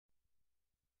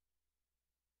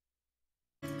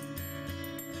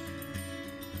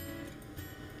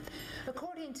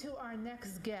According to our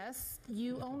next guest,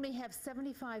 you only have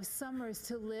 75 summers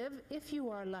to live if you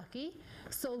are lucky,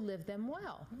 so live them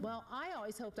well. Well, I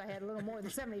always hoped I had a little more than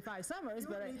 75 summers,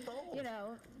 but you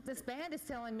know, this band is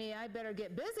telling me I better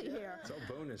get busy here. It's all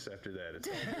bonus after that. It's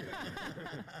all good.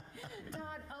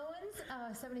 Todd Owens,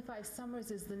 75 Summers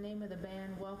is the name of the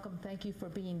band. Welcome. Thank you for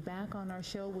being back on our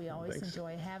show. We always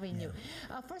enjoy having you.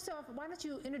 First off, why don't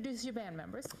you introduce your band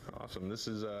members? Awesome. This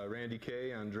is Randy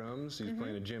Kay on drums. He's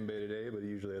playing a djembe today, but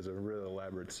he usually has a real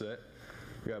elaborate set.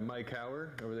 We got Mike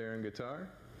Howard over there on guitar.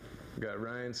 We got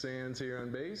Ryan Sands here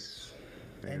on bass.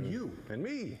 And you. And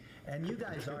me. And you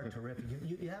guys are terrific.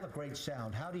 You have a great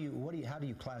sound. How do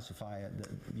you classify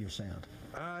your sound?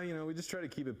 You know, we just try to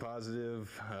keep it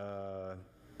positive.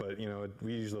 But, you know,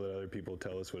 we usually let other people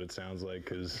tell us what it sounds like,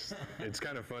 because it's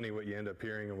kind of funny what you end up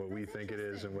hearing and what we think it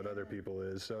is and what other people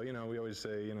is. So, you know, we always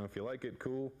say, you know, if you like it,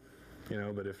 cool. You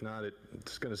know, but if not,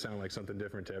 it's going to sound like something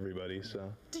different to everybody.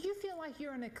 So. Do you feel like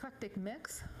you're an eclectic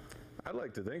mix? I'd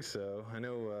like to think so. I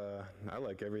know I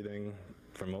like everything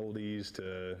from oldies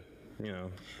to, you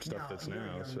know, stuff that's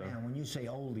now. So. Man, when you say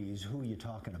oldies, who are you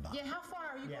talking about? Yeah, how far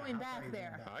are you going back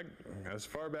there? As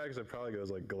far back as I probably go is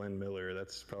like Glenn Miller.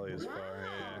 That's probably as far.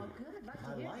 Yeah. Good.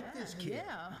 I like this kid.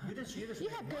 Yeah. You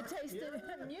have good taste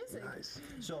in music. Nice.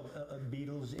 So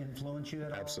Beatles influence you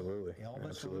at all? Absolutely. Elvis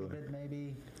Absolutely. a little bit,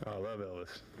 maybe? Oh, I love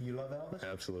Elvis. You love Elvis?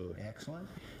 Absolutely. Excellent.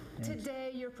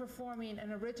 Today you're performing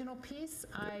an original piece,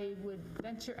 I would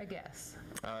venture a guess.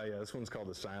 Yeah, this one's called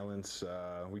The Silence.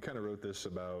 We kind of wrote this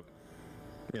about,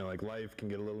 you know, like life can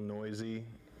get a little noisy,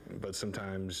 but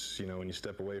sometimes, you know, when you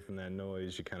step away from that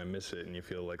noise, you kind of miss it and you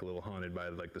feel like a little haunted by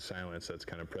like the silence that's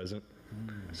kind of present.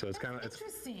 So it's kind of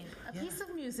interesting. A piece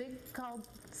of music called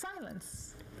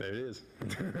Silence. There it is.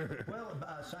 Well,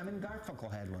 Simon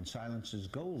Garfunkel had one, Silence is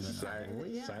Golden, I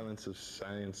believe. Silence of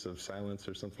Science of Silence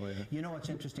or something like that. You know what's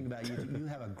interesting about you? You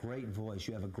have a great voice.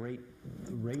 You have a great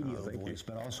radio voice,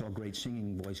 but also a great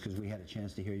singing voice, because we had a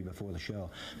chance to hear you before the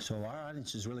show. So our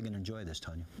audience is really going to enjoy this,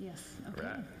 Tanya. Yes. Okay.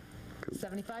 Right. Cool.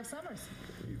 75 Summers.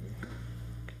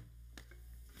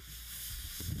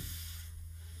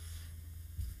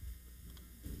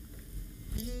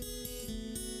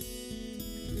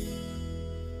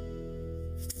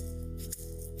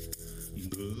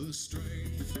 The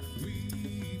strength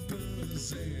we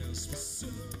possess, we're so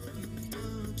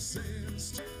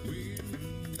obsessed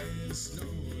with this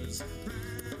noise,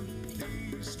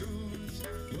 and destroys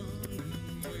what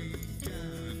we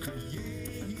got,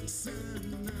 creates a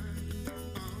night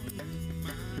on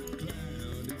my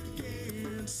cloud, it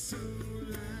gets so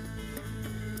loud.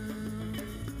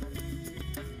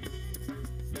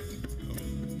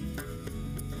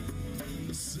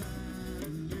 The silence,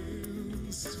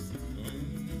 silence.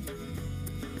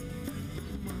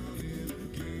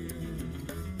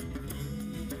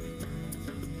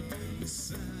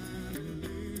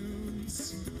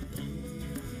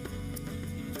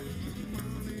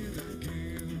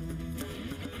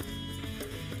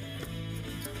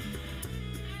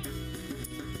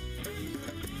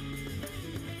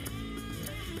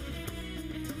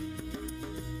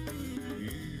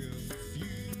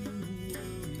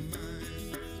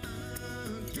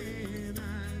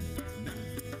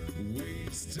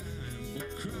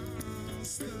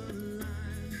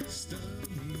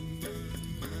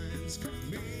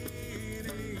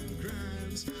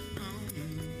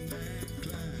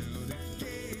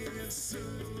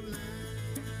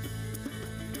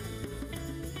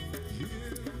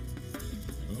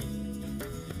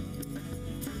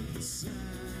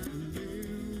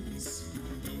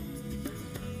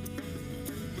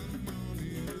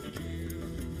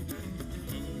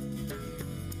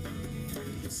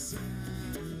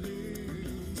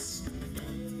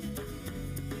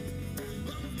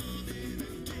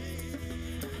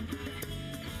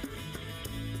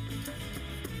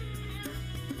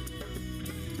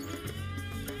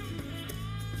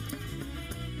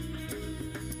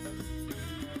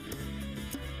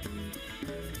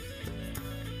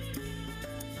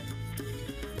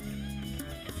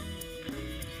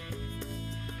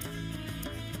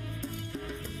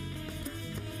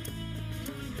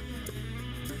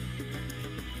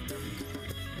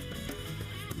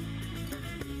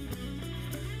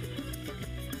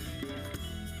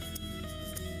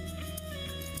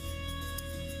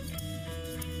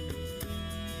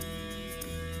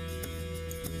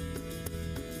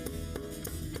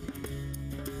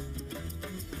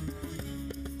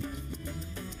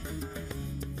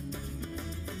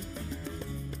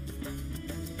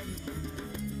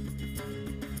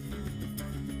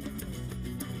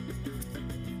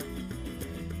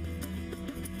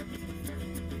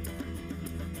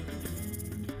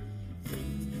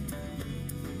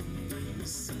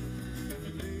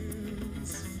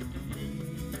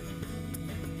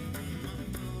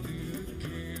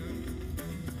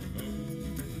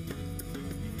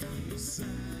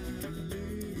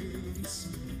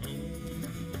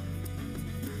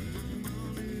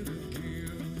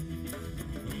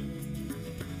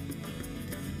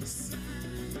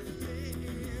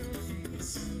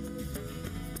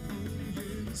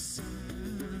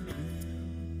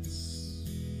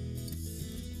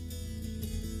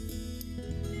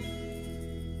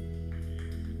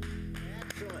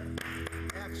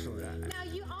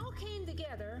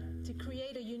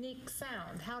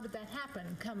 sound? How did that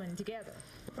happen coming together?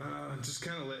 Just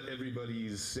kind of let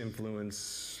everybody's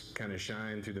influence kind of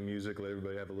shine through the music, let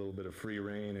everybody have a little bit of free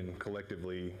reign, and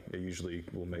collectively, it usually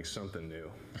will make something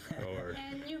new. Or,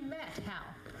 And you met how?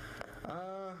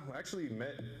 actually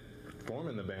met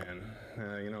forming the band.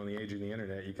 In the age of the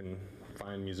internet, you can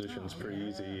find musicians pretty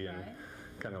easy and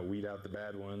kind of weed out the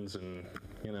bad ones, and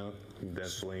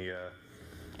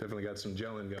definitely got some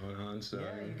gelling going on. So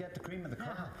Yeah, you got the cream of the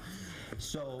crop.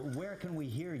 So where can we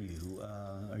hear you?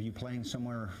 Are you playing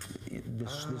somewhere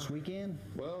this weekend?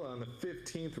 Well, on the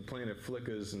 15th, we're playing at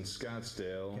Flicka's in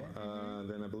Scottsdale.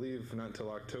 Okay. Then I believe not till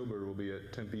October, we'll be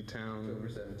at Tempe Town. October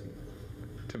 17th.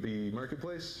 Tempe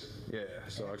Marketplace? Yeah,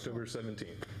 so October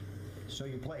 17th. So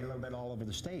you play a little bit all over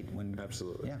the state.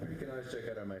 Absolutely. Yeah. You can always check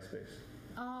out our MySpace.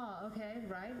 Oh, okay,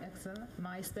 right, excellent.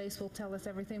 MySpace will tell us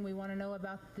everything we want to know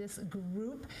about this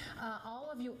group. All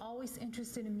of you always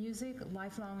interested in music,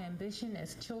 lifelong ambition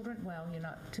as children? Well, you're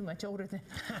not too much older than,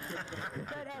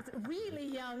 but as really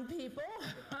young people,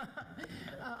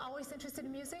 always interested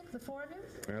in music, the four of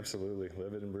you? Absolutely.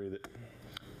 Live it and breathe it.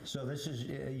 So this is,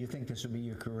 you think this will be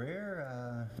your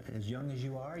career? As young as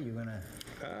you are, you're going to...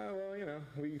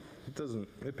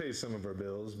 it pays some of our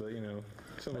bills, but,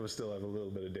 some of us still have a little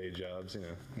bit of day jobs,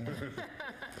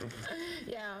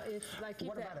 Yeah, it's like you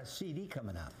What about a CD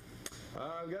coming out?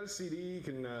 I've got a CD. You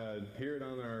can hear it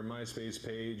on our MySpace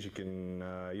page. You can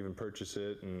even purchase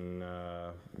it, and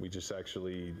we just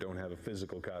actually don't have a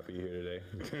physical copy here today.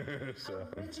 So.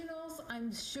 Originals,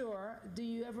 I'm sure. Do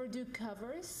you ever do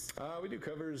covers? We do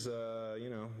covers,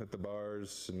 at the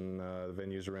bars and the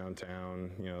venues around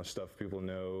town, stuff people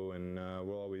know, and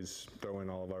we'll always throw in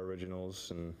all of our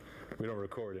originals, and we don't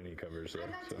record any covers, though.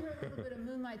 I'd like to hear a little bit of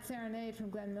Moonlight Serenade from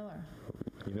Glenn Miller.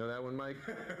 You know that one, Mike?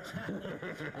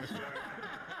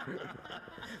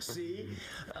 See?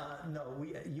 No,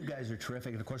 you guys are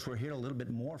terrific. And of course, we're hearing a little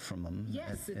bit more from them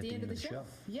Yes, at the end of the show.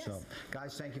 Yes. So,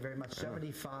 guys, thank you very much.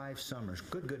 75 Summers.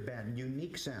 Good band.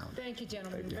 Unique sound. Thank you,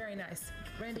 gentlemen. Very nice.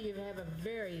 Randy, you have a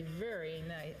very, very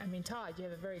nice, Todd, you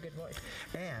have a very good voice.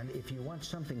 And if you want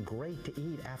something great to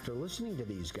eat after listening to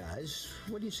these guys,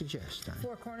 what do you suggest, Don?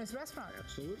 Four Corners Restaurant.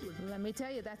 Absolutely. Let me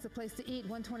tell you, that's the place to eat.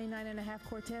 129.5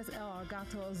 Cortez El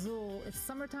Gato Azul. It's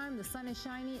summertime, the sun is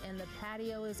shiny, and the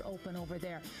patio is open over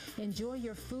there. Enjoy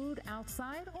your food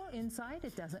outside or inside,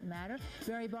 it doesn't matter.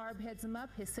 Barry Barb heads them up.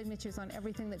 His signature's on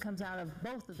everything that comes out of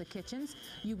both of the kitchens.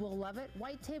 You will love it.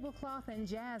 White tablecloth and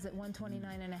jazz at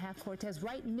 129.5 Cortez,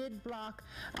 right mid-block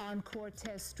on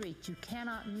Cortez Street. You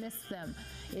cannot miss them.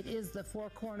 It is the Four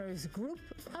Corners group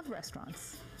of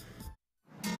restaurants.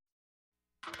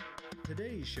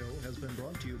 Today's show has been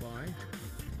brought to you by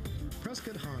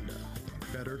Prescott Honda.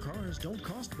 Better cars don't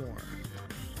cost more.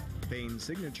 Bain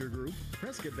Signature Group,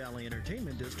 Prescott Valley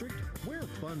Entertainment District, where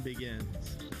fun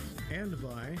begins. And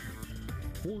by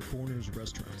Four Corners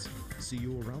Restaurants. See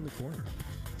you around the corner.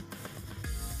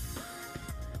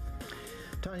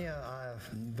 Tanya,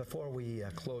 before we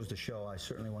close the show, I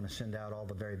certainly want to send out all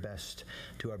the very best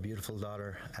to our beautiful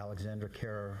daughter, Alexandra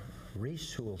Kara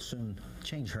Reese, who will soon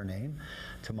change her name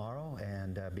tomorrow,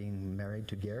 and being married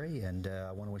to Gary. And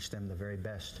I want to wish them the very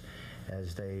best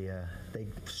as they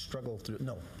struggle through,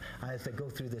 as they go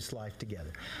through this life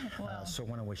together. Wow. So I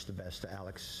want to wish the best to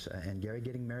Alex and Gary,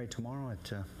 getting married tomorrow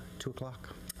at 2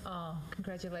 o'clock. Oh,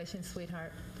 congratulations,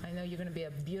 sweetheart. I know you're going to be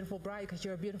a beautiful bride because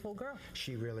you're a beautiful girl.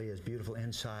 She really is beautiful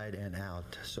inside and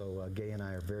out. So Gay and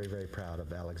I are very, very proud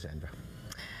of Alexandra.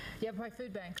 You have my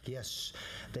food bank. Yes,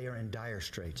 they are in dire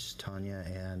straits, Tanya,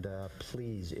 and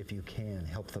please, if you can,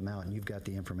 help them out, and you've got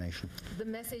the information. The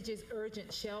message is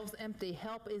urgent. Shelves empty.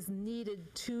 Help is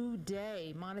needed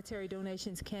today. Monetary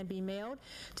donations can be mailed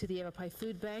to the Yavapai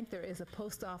Food Bank. There is a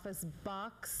post office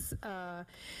box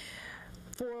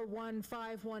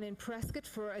 4151 in Prescott.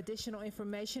 For additional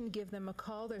information, give them a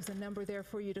call. There's a number there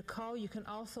for you to call. You can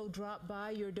also drop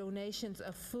by your donations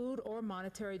of food or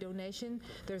monetary donation.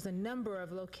 There's a number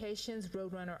of locations: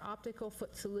 Roadrunner Optical,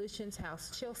 Foot Solutions,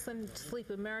 House Chilson, Sleep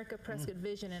America, Prescott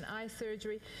Vision and Eye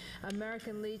Surgery,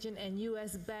 American Legion, and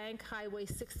U.S. Bank, Highway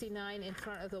 69 in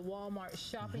front of the Walmart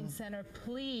Shopping Center.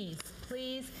 Please,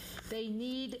 please, they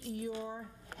need your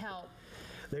help.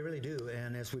 They really do,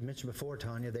 and as we mentioned before,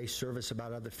 Tanya, they service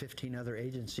about 15 other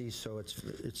agencies, so it's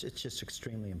just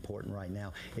extremely important right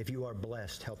now. If you are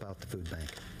blessed, help out the food bank.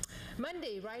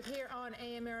 Monday, right here on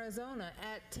AM Arizona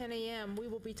at 10 a.m., we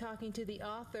will be talking to the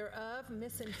author of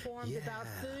Misinformed About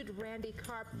Food, Randy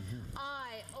Karp.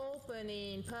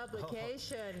 Eye-opening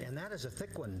publication. And that is a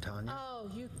thick one, Tanya. Oh,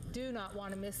 you do not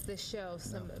want to miss this show.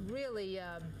 Some really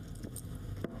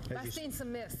I've seen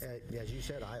some myths. As you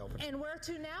said, eye-opener. And where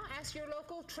to now? Ask your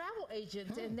local travel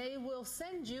agent, and they will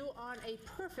send you on a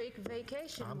perfect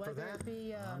vacation, I'm for whether that. it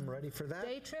be I'm ready for that.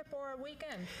 day trip or a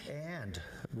weekend. And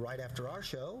right after our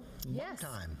show, Mom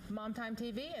Time. Mom Time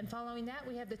TV, and following that,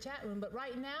 we have the chat room. But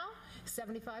right now,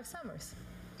 75 Summers.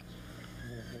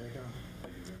 Here we go.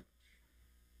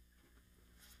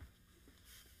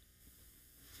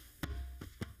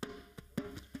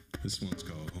 This one's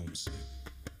called Homesick.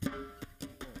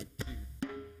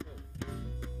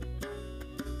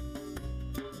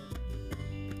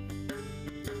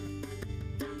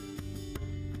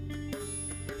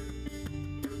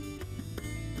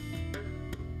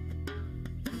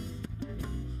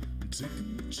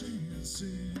 Taking my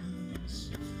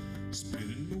chances,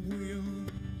 spinning my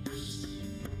wheels,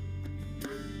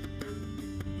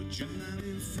 but you're not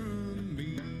in front of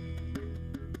me.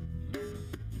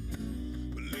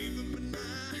 Believe it or not,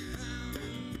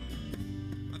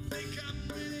 I think I'm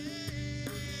ready.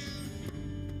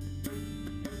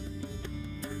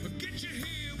 But get you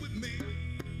here with me.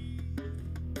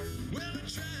 Well, I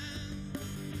try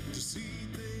to see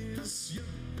this your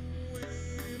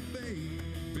way, baby.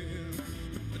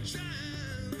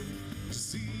 Trying to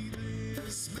see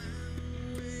this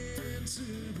my way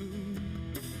too.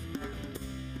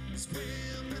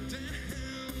 Swim me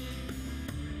down,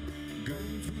 go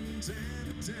from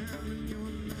town to town in your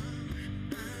life.